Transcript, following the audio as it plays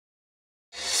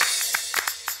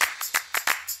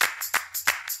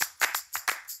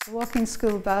The walking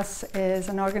school bus is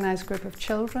an organised group of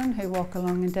children who walk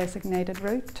along a designated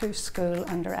route to school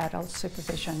under adult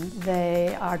supervision.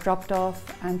 They are dropped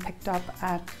off and picked up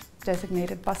at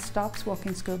designated bus stops,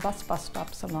 walking school bus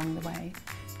stops along the way.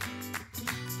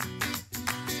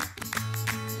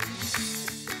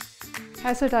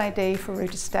 Hazard ID for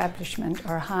route establishment,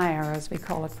 or hire as we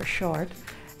call it for short,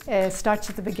 starts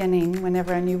at the beginning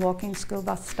whenever a new walking school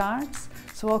bus starts.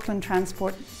 So Auckland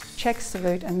Transport checks the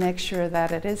route and makes sure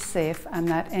that it is safe and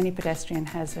that any pedestrian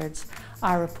hazards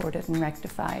are reported and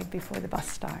rectified before the bus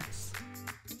starts.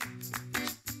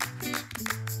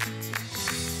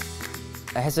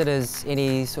 A hazard is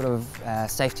any sort of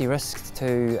safety risk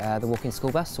to the walking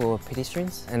school bus or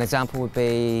pedestrians. An example would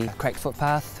be a cracked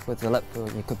footpath with a lip, or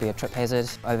it could be a trip hazard.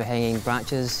 Overhanging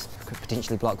branches could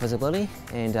potentially block visibility,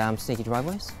 and sneaky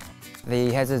driveways.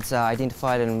 The hazards are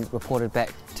identified and reported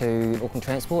back to Auckland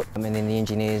Transport, and then the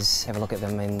engineers have a look at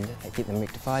them and get them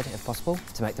rectified if possible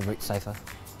to make the route safer.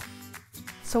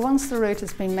 So once the route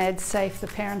has been made safe, the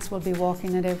parents will be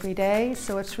walking it every day,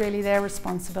 so it's really their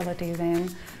responsibility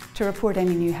then to report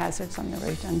any new hazards on the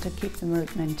route and to keep the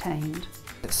route maintained.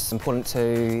 It's important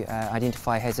to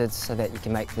identify hazards so that you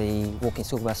can make the walking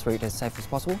school bus route as safe as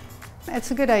possible.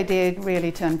 It's a good idea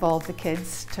really to involve the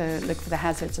kids to look for the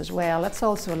hazards as well. It's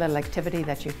also a little activity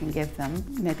that you can give them.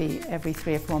 Maybe every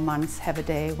 3 or 4 months have a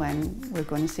day when we're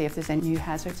going to see if there's any new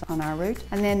hazards on our route,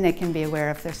 and then they can be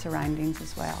aware of their surroundings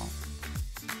as well.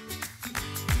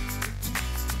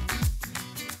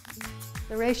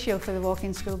 The ratio for the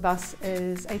walking school bus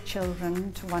is 8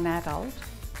 children to 1 adult.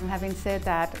 And having said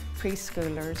that,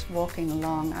 preschoolers walking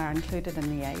along are included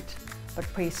in the 8, but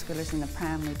preschoolers in the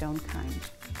pram we don't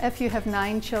count. If you have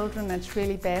 9 children, it's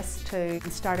really best to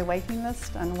start a waiting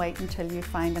list and wait until you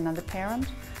find another parent,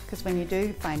 because when you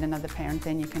do find another parent,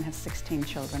 then you can have 16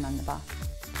 children on the bus.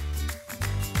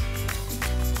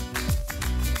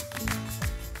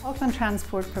 Auckland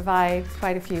Transport provide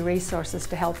quite a few resources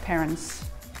to help parents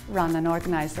run and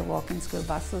organise their walking school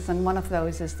buses, and one of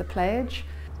those is the pledge.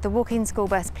 The Walking School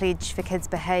Bus Pledge for Kids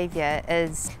Behaviour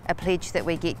is a pledge that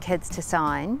we get kids to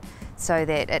sign so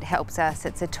that it helps us.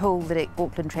 It's a tool that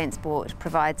Auckland Transport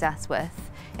provides us with,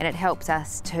 and it helps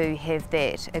us to have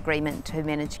that agreement to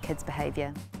manage kids'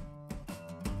 behaviour.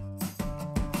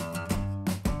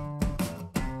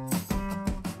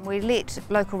 We let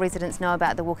local residents know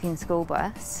about the walking school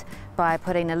bus by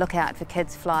putting a lookout for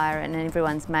kids flyer in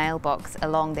everyone's mailbox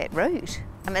along that route.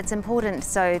 It's important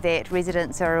so that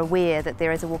residents are aware that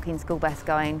there is a walking school bus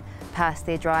going past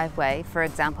their driveway, for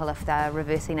example if they're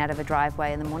reversing out of a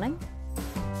driveway in the morning.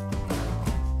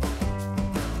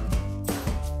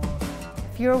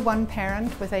 If you're one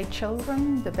parent with 8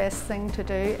 children, the best thing to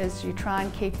do is you try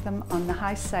and keep them on the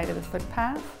high side of the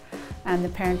footpath, and the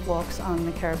parent walks on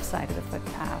the curb side of the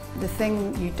footpath. The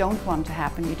thing you don't want to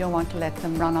happen, you don't want to let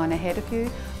them run on ahead of you,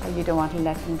 or you don't want to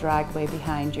let them drag way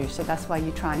behind you. So that's why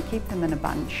you try and keep them in a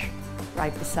bunch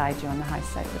right beside you on the high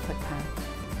side of the footpath.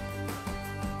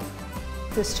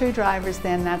 If there's 2 drivers,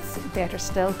 then that's better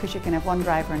still, because you can have 1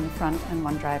 driver in the front and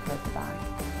 1 driver at the back.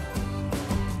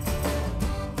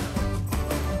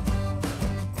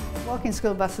 Walking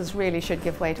school buses really should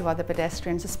give way to other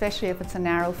pedestrians, especially if it's a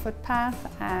narrow footpath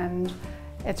and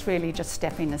it's really just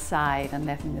stepping aside and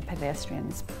letting the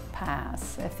pedestrians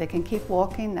pass. If they can keep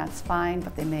walking, that's fine,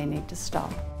 but they may need to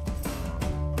stop.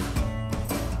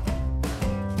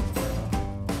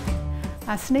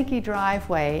 A sneaky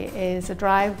driveway is a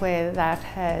driveway that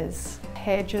has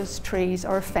hedges, trees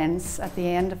or a fence at the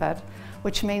end of it,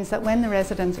 which means that when the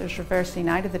resident is reversing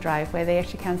out of the driveway, they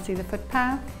actually can't see the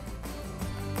footpath.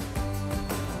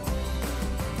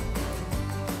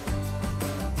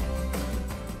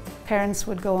 Parents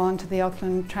would go on to the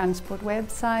Auckland Transport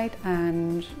website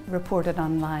and report it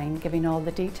online, giving all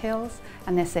the details,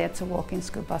 and they say it's a walking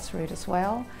school bus route as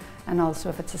well. And also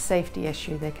if it's a safety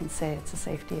issue, they can say it's a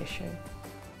safety issue.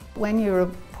 When you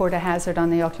report a hazard on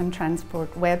the Auckland Transport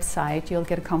website, you'll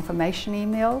get a confirmation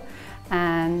email,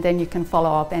 and then you can follow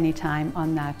up anytime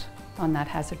on that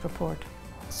hazard report.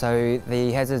 So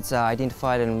the hazards are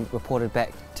identified and reported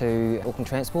back to Auckland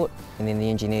Transport, and then the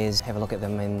engineers have a look at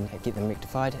them and get them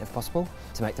rectified if possible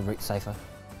to make the route safer.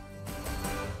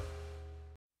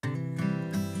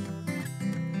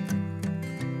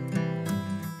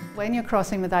 When you're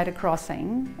crossing without a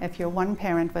crossing, if you're one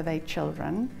parent with 8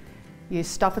 children, you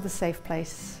stop at the safe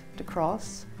place to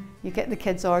cross, you get the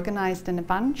kids organised in a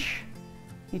bunch,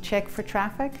 you check for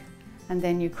traffic, and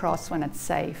then you cross when it's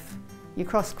safe. You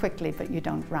cross quickly, but you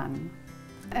don't run.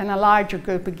 In a larger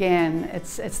group, again,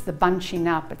 it's the bunching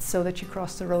up. It's so that you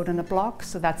cross the road in a block,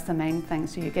 so that's the main thing.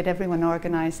 So you get everyone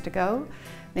organised to go,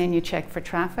 then you check for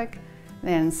traffic,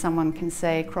 then someone can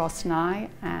say cross now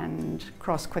and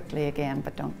cross quickly again,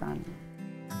 but don't run.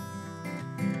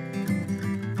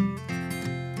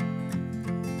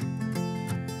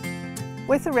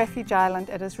 With a refuge island,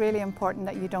 it is really important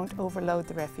that you don't overload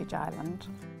the refuge island.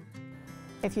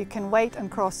 If you can wait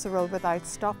and cross the road without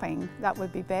stopping, that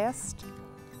would be best.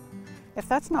 If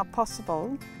that's not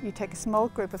possible, you take a small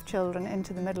group of children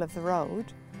into the middle of the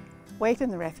road, wait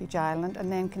in the refuge island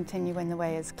and then continue when the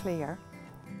way is clear.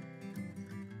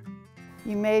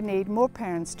 You may need more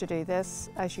parents to do this,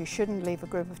 as you shouldn't leave a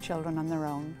group of children on their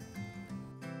own.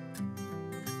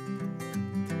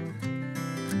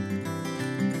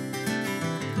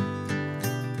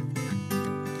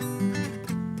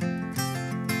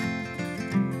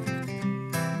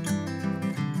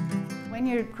 When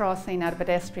you're crossing at a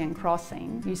pedestrian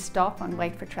crossing, you stop and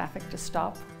wait for traffic to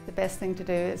stop. The best thing to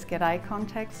do is get eye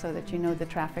contact so that you know the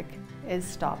traffic is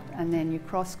stopped, and then you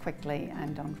cross quickly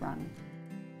and don't run.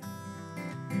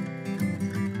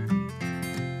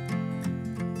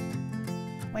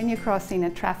 When you're crossing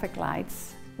at traffic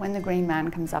lights, when the green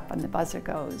man comes up and the buzzer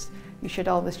goes, you should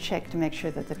always check to make sure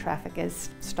that the traffic is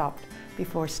stopped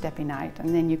before stepping out,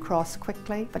 and then you cross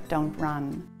quickly but don't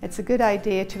run. It's a good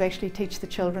idea to actually teach the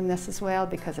children this as well,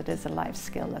 because it is a life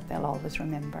skill that they'll always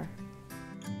remember.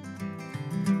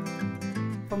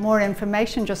 For more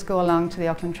information, just go along to the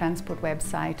Auckland Transport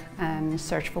website and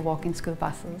search for walking school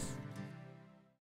buses.